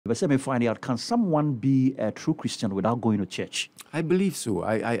But I say, me find out, can someone be a true Christian without going to church? I believe so.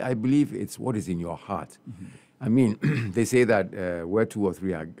 I believe it's what is in your heart. I mean, they say that where two or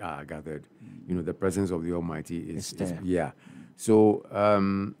three are gathered, the presence of the Almighty is there. Yeah. So,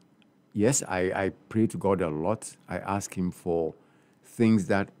 yes, I pray to God a lot. I ask Him for things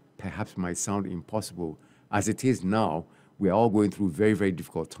that perhaps might sound impossible. As it is now, we are all going through very, very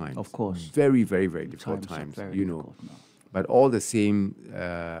difficult times. Of course. Very, very, very difficult times, very difficult now. But all the same,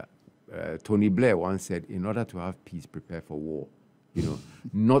 Tony Blair once said, in order to have peace, prepare for war.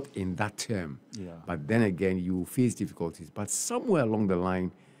 Not in that term. Yeah. But then again, you face difficulties. But somewhere along the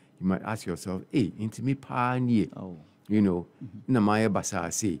line, you might ask yourself, hey, into me pioneer. Oh. Namaya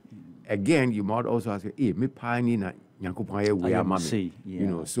basa say. Again, you might also ask, hey, me pioneer na nyankopanye we are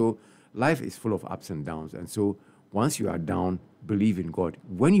mami. So life is full of ups and downs. And so once you are down, believe in God.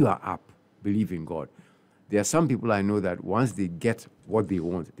 When you are up, believe in God. There are some people I know that once they get what they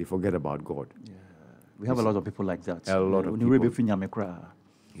want, they forget about God. Yeah. We have a lot of people like that. A lot of people.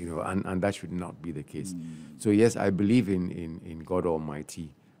 And that should not be the case. So yes, I believe in God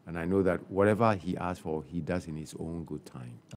Almighty. And I know that whatever He asks for, He does in His own good time.